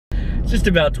just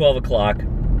about 12 o'clock.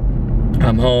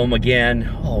 I'm home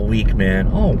again all week, man,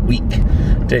 all week.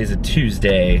 Today's a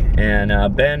Tuesday,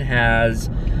 and Ben has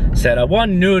said, I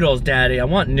want noodles, Daddy, I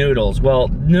want noodles. Well,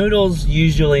 noodles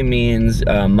usually means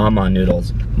mama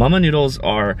noodles. Mama noodles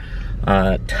are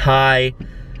Thai,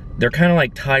 they're kind of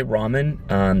like Thai ramen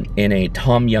in a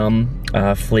tom yum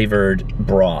flavored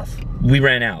broth. We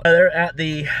ran out. They're at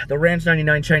the Ranch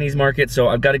 99 Chinese market, so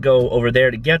I've got to go over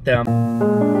there to get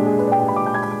them.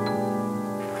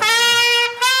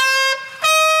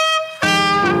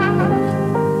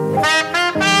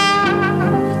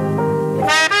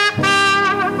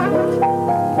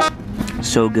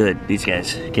 So good, these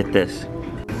guys. Get this.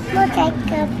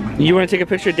 You want to take a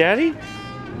picture of Daddy?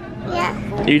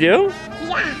 Yeah. You do?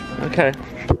 Yeah. Okay.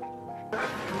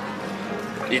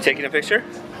 You taking a picture?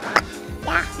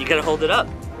 Yeah. You gotta hold it up.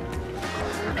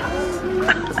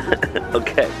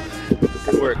 Okay.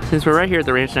 Good work. Since we're right here at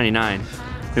the Ranch 99,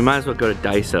 we might as well go to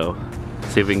Daiso.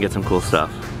 See if we can get some cool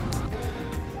stuff.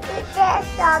 There's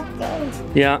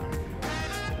something. Yeah.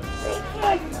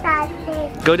 There's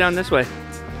something. Go down this way.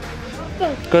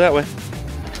 Go that way.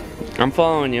 I'm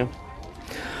following you.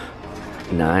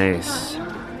 Nice.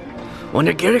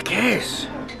 Wanna get a case?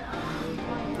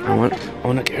 I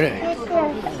wanna get it.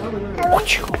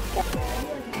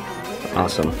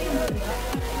 Awesome.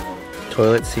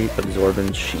 Toilet seat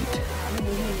absorbent sheet.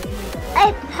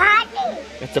 A potty.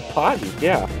 It's a potty,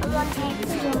 yeah.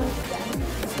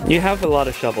 You have a lot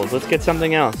of shovels. Let's get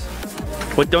something else.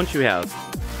 What don't you have?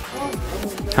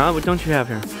 Huh? What don't you have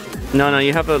here? No,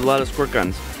 you have a lot of squirt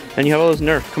guns. And you have all those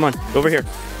Nerf. Come on, over here.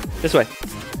 This way.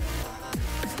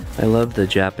 I love the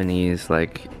Japanese,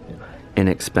 like,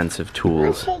 inexpensive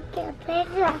tools.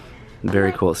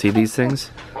 Very cool. See these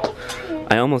things?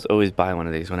 I almost always buy one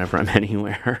of these whenever I'm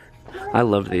anywhere. I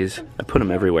love these. I put them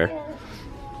everywhere.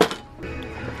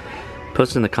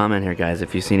 Post in the comment here, guys,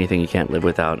 if you see anything you can't live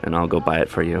without, and I'll go buy it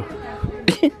for you.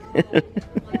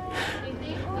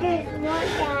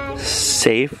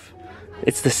 Safe.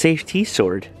 It's the safety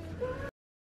sword.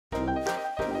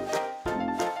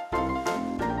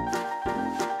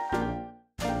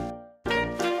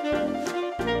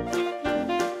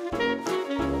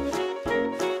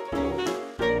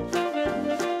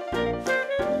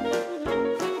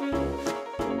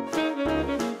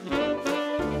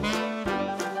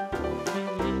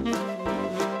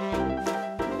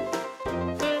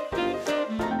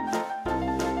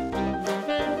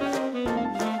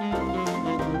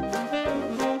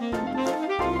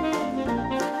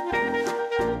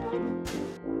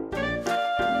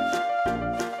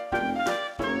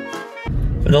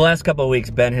 For the last couple of weeks,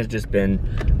 Ben has just been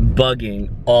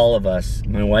bugging all of us,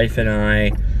 my wife and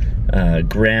I,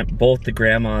 both the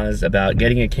grandmas, about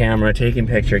getting a camera, taking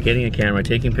picture, getting a camera,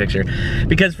 taking picture.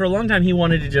 Because for a long time he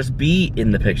wanted to just be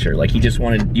in the picture, like he just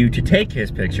wanted you to take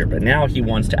his picture, but now he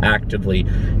wants to actively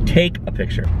take a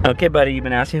picture. Okay, buddy, you've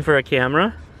been asking for a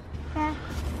camera? Yeah.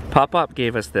 Pop-Up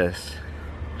gave us this.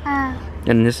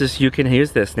 And this is, you can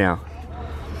use this now.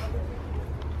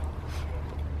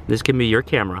 This can be your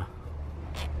camera.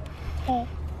 Okay.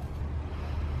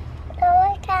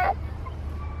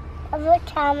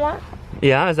 Camera.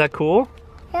 Yeah, is that cool?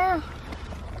 Yeah.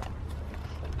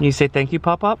 Can you say thank you,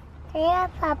 Pop-Up? Yeah,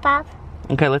 Pop-Up.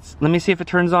 Okay, let me see if it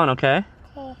turns on, okay?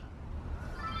 Okay.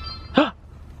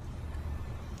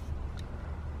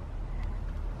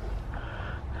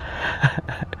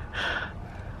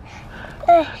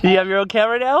 You have your own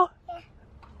camera now? Yeah.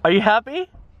 Are you happy?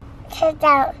 Sit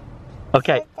down.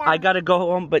 Okay, Sit down. I gotta go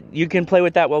home, but you can play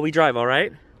with that while we drive, all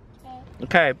right?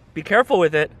 Okay, be careful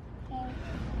with it.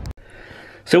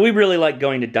 So we really like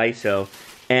going to Daiso,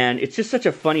 and it's just such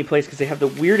a funny place because they have the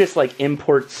weirdest like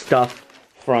import stuff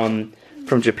from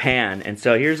Japan. And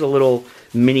so here's a little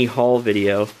mini haul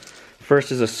video.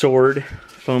 First is a sword,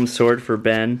 foam sword for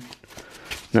Ben.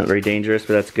 Not very dangerous,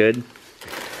 but that's good.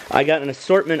 I got an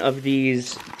assortment of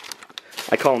these,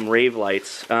 I call them rave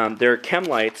lights. They're chem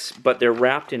lights, but they're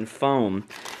wrapped in foam,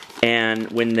 and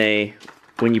when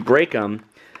you break them,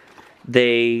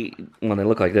 they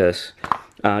look like this.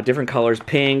 Different colors,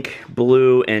 pink,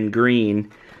 blue, and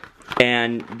green,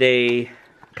 and they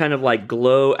kind of like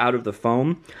glow out of the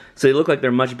foam, so they look like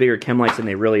they're much bigger chem lights than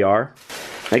they really are.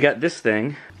 I got this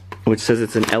thing, which says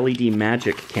it's an LED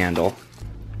magic candle,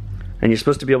 and you're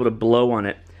supposed to be able to blow on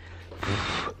it,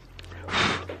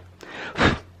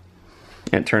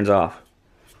 and it turns off.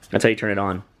 That's how you turn it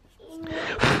on.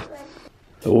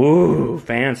 Ooh,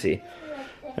 fancy.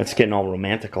 That's getting all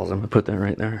romantical, so I'm gonna put that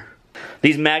right there.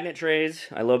 These magnet trays,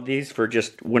 I love these for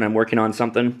just when I'm working on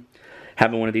something.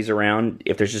 having one of these around.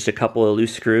 If there's just a couple of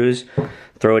loose screws,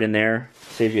 throw it in there.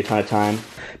 Saves you a ton of time.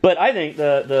 But I think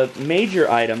the major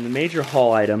item, the major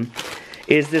haul item,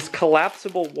 is this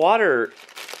collapsible water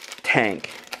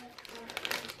tank.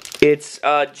 It's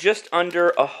just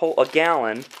under a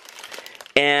gallon,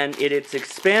 and it's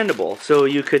expandable. So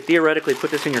you could theoretically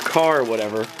put this in your car or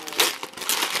whatever.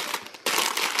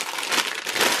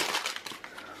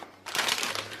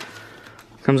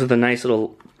 Comes with a nice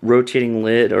little rotating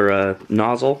lid or a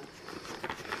nozzle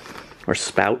or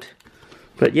spout.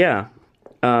 But yeah,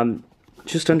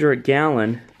 just under a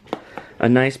gallon, a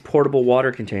nice portable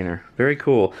water container. Very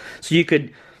cool. So you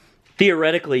could,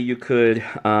 theoretically, you could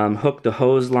hook the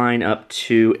hose line up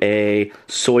to a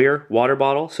Sawyer water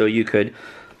bottle. So you could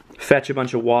fetch a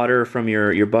bunch of water from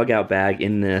your bug out bag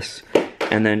in this,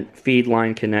 and then feed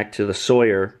line connect to the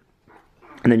Sawyer,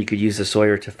 and then you could use the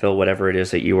Sawyer to fill whatever it is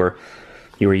that you were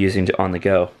using on the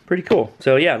go. Pretty cool.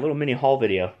 So yeah, a little mini haul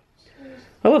video.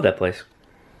 I love that place.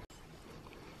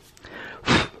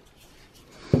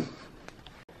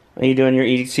 Are you doing your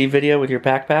EDC video with your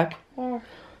backpack? Yeah.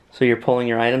 So you're pulling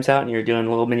your items out and you're doing a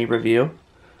little mini review?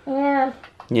 Yeah.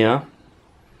 Yeah?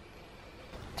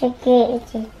 Take it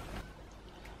easy.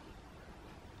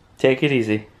 Take it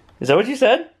easy. Is that what you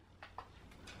said?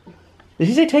 Did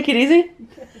you say take it easy?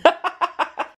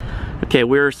 Okay,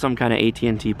 we're some kind of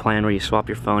AT&T plan where you swap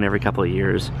your phone every couple of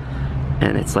years,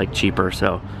 and it's like cheaper,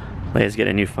 so Leia's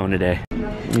getting a new phone today.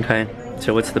 Okay,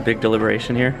 so what's the big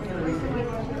deliberation here?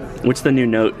 What's the new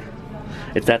Note?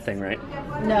 It's that thing, right?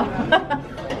 No,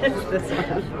 it's this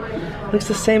one. Looks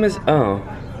the same as, oh,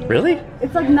 really?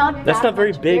 It's like not That's not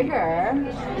very big.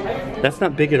 Bigger. That's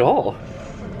not big at all.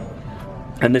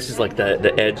 And this is like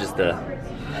the Edge is the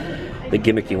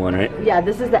gimmicky one, right? Yeah,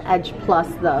 this is the Edge Plus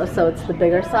though, so it's the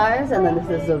bigger size, and then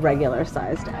this is the regular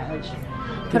sized Edge.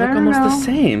 They look almost the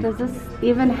same. Does this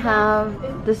even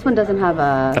have? This one doesn't have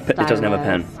a. It doesn't have a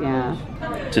pen.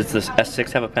 Yeah. Does this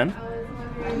S6 have a pen?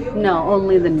 No,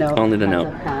 only the Note. Only the has Note.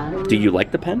 a pen. Do you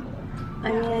like the pen?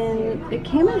 I mean, it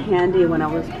came in handy when I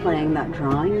was playing that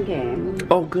drawing game.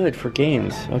 Oh, good, for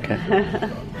games. Okay.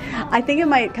 I think it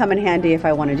might come in handy if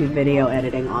I want to do video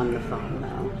editing on the phone, though.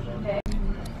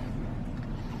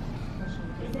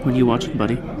 What are you watching,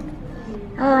 buddy?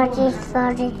 Oh, just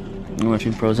sorry. You're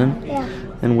watching Frozen? Yeah.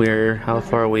 And how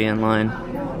far are we in line?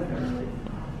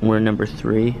 We're number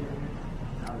 3.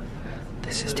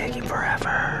 This is taking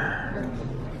forever.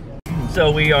 So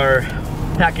we are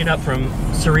packing up from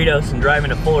Cerritos and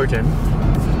driving to Fullerton.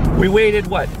 We waited,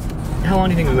 what? How long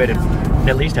do you think we waited?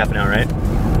 At least half an hour, right?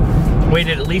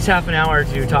 Waited at least half an hour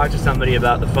to talk to somebody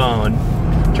about the phone.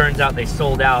 Turns out they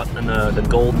sold out in the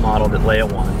gold model that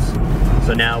Leia wants.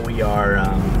 So now we are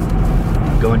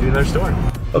going to another store.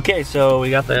 Okay, so we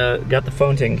got the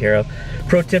phone taken care of.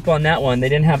 Pro tip on that one, they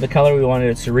didn't have the color we wanted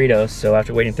at Cerritos, so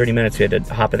after waiting 30 minutes we had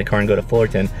to hop in the car and go to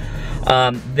Fullerton.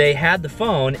 They had the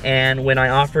phone, and when I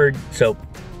offered, so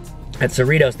at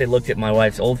Cerritos they looked at my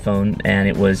wife's old phone and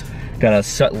it was got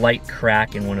a light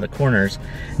crack in one of the corners,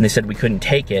 and they said we couldn't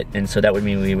take it, and so that would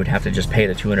mean we would have to just pay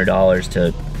the $200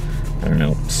 to, I don't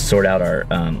know, sort out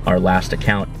our last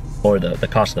account or the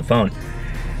cost of the phone.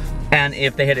 And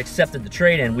if they had accepted the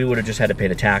trade-in, we would have just had to pay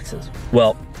the taxes.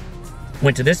 Well,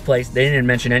 went to this place, they didn't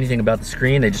mention anything about the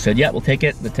screen. They just said, yeah, we'll take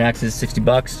it. The tax is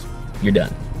 $60, you're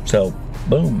done. So,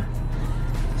 boom.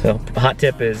 So, hot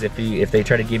tip is if they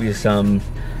try to give you some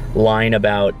line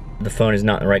about the phone is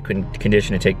not in the right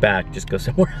condition to take back, just go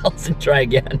somewhere else and try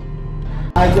again.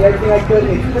 I did everything I could.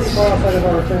 It's pretty far outside of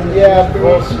our return. Yeah,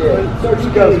 bullshit.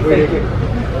 Search goes,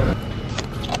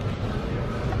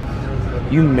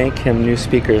 You make him new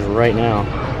speakers right now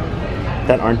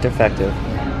that aren't defective.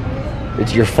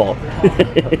 It's your fault.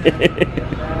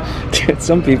 Dude,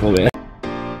 some people, man.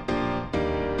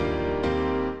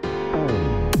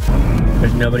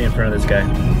 There's nobody in front of this guy.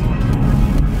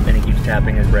 And he keeps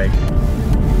tapping his brake.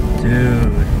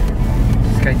 Dude,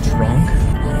 is this guy drunk?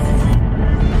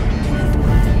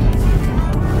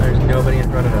 There's nobody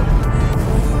in front of him.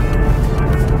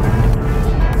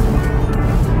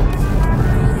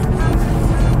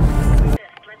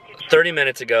 30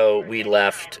 minutes ago, we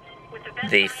left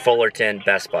the Fullerton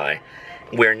Best Buy.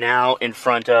 We're now in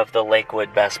front of the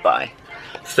Lakewood Best Buy.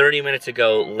 30 minutes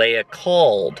ago, Leia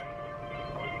called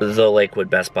the Lakewood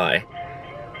Best Buy.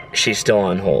 She's still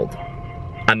on hold.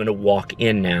 I'm gonna walk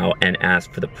in now and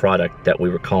ask for the product that we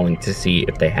were calling to see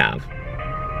if they have.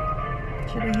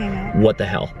 Should we hang out? What the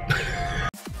hell?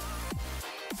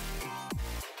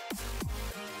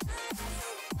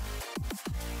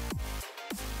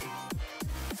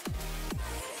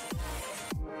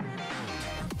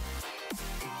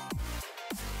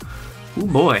 Oh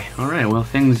boy. Alright, well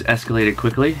things escalated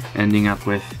quickly, ending up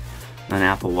with an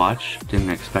Apple Watch.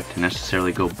 Didn't expect to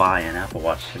necessarily go buy an Apple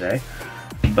Watch today.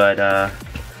 But,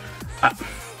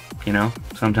 you know,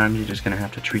 sometimes you're just gonna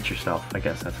have to treat yourself. I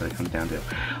guess that's what it comes down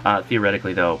to.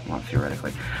 Theoretically though, well,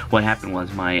 theoretically, what happened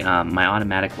was my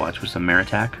automatic watch was a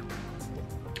Meritac.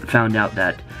 Found out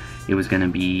that it was gonna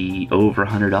be over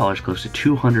 $100, close to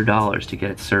 $200 to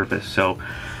get it serviced. So,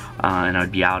 and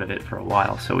I'd be out of it for a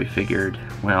while. So we figured,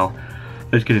 well,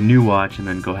 let's get a new watch and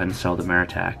then go ahead and sell the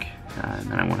Meritac. And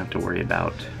then I won't have to worry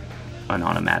about an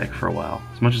automatic for a while.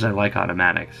 As much as I like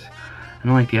automatics, I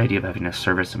don't like the idea of having to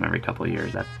service them every couple of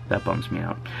years. That bums me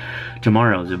out.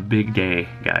 Tomorrow is a big day,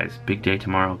 guys. Big day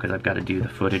tomorrow because I've got to do the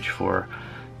footage for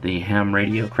the ham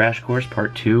radio crash course,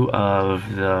 part 2 of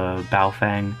the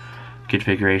Baofeng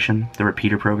configuration, the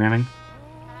repeater programming.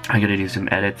 I got to do some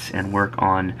edits and work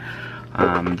on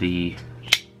the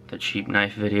cheap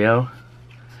knife video.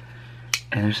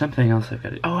 And there's something else I've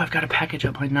got to... Oh, I've got to package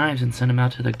up my knives and send them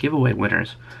out to the giveaway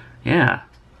winners. Yeah.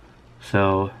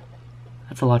 So,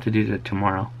 that's a lot to do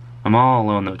tomorrow. I'm all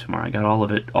alone, though, tomorrow. I got all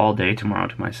of it all day tomorrow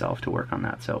to myself to work on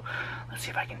that. So, let's see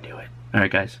if I can do it.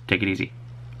 Alright, guys. Take it easy.